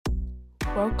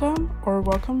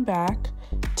Welcome back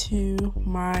to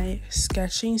my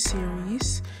sketching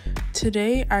series.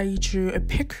 Today I drew a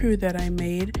Picrew that I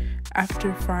made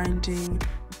after finding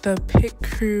the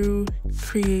Picrew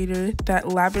creator that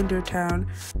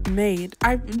LavenderTowne made.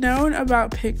 I've known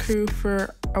about Picrew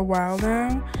for a while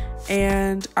now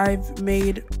and I've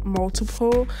made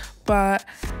multiple, but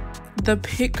the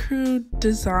Picrew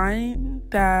design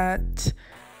that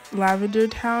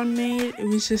LavenderTowne made, it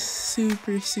was just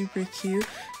super cute,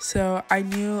 so I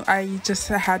knew I just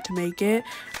had to make it.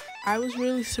 I was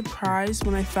really surprised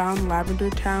when I found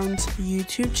LavenderTowne's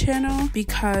YouTube channel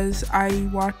because I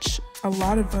watch a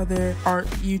lot of other art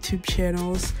YouTube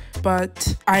channels,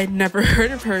 but I had never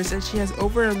heard of hers, and she has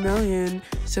over 1 million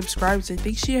subscribers. I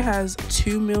think she has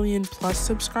 2 million plus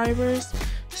subscribers.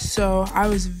 So I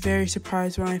was very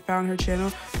surprised when I found her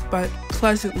channel, but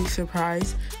pleasantly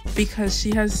surprised because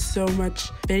she has so much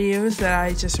videos that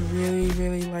I just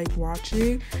really like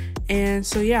watching. And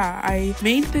so yeah, I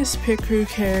made this Picrew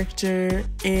character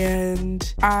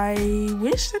and I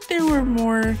wish that there were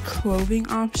more clothing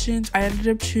options. I ended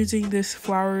up choosing this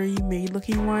flowery maid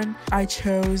looking one. I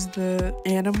chose the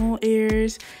animal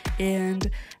ears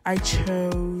and I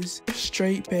chose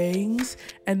straight bangs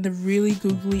and the really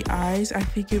googly eyes. I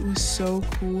think it was so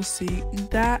cool seeing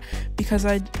that because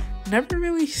I'd never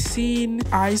really seen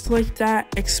eyes like that,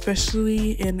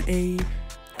 especially in a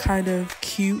kind of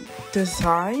cute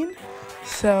design.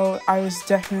 So I was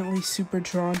definitely super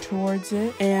drawn towards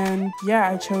it. And yeah,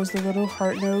 I chose the little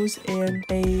heart nose and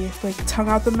a like tongue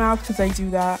out the mouth because I do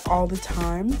that all the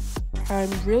time. I'm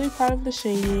really proud of the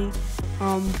shading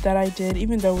that I did,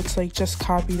 even though it's like just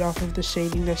copied off of the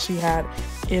shading that she had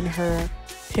in her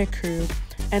Picrew.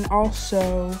 And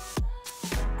also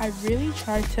I really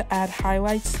tried to add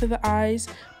highlights to the eyes,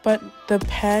 but the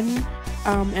pen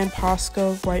and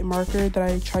Posca white marker that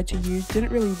I tried to use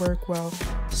didn't really work well,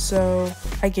 so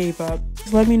I gave up.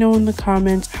 Let me know in the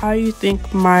comments how you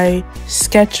think my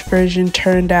sketch version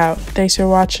turned out. Thanks for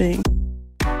watching.